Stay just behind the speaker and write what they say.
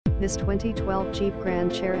This 2012 Jeep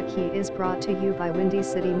Grand Cherokee is brought to you by Windy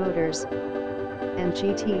City Motors.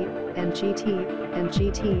 NGT,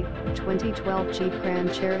 2012 Jeep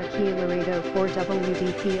Grand Cherokee Laredo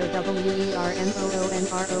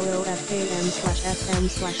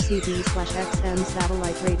 4WDPOWERMOONROOFAM/FM/CB/XM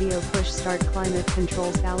satellite radio push start climate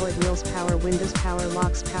controls alloy wheels power windows power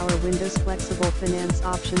locks power windows flexible finance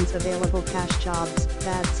options available cash jobs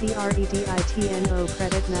VAD CREDITNO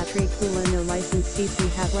credit matricula no license CC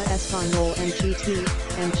Habla Español NGT.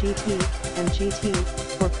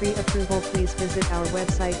 For pre-approval please visit our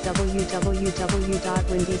website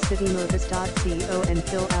www.windycitymotors.co and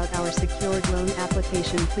fill out our secured loan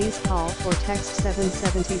application. Please call or text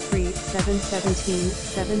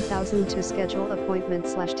 773-717-7000 to schedule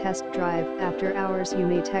appointment/test drive. After hours you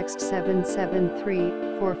may text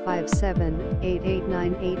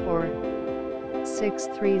 773-457-8898 or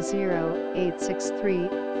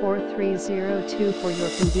 630-863-4302 for your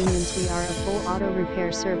convenience. We are a full auto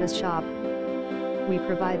repair service shop. We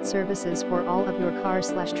provide services for all of your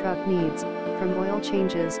car/truck needs, from oil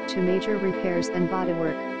changes to major repairs and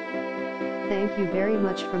bodywork. Thank you very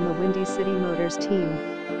much from the Windy City Motors team.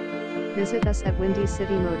 Visit us at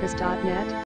windycitymotors.net.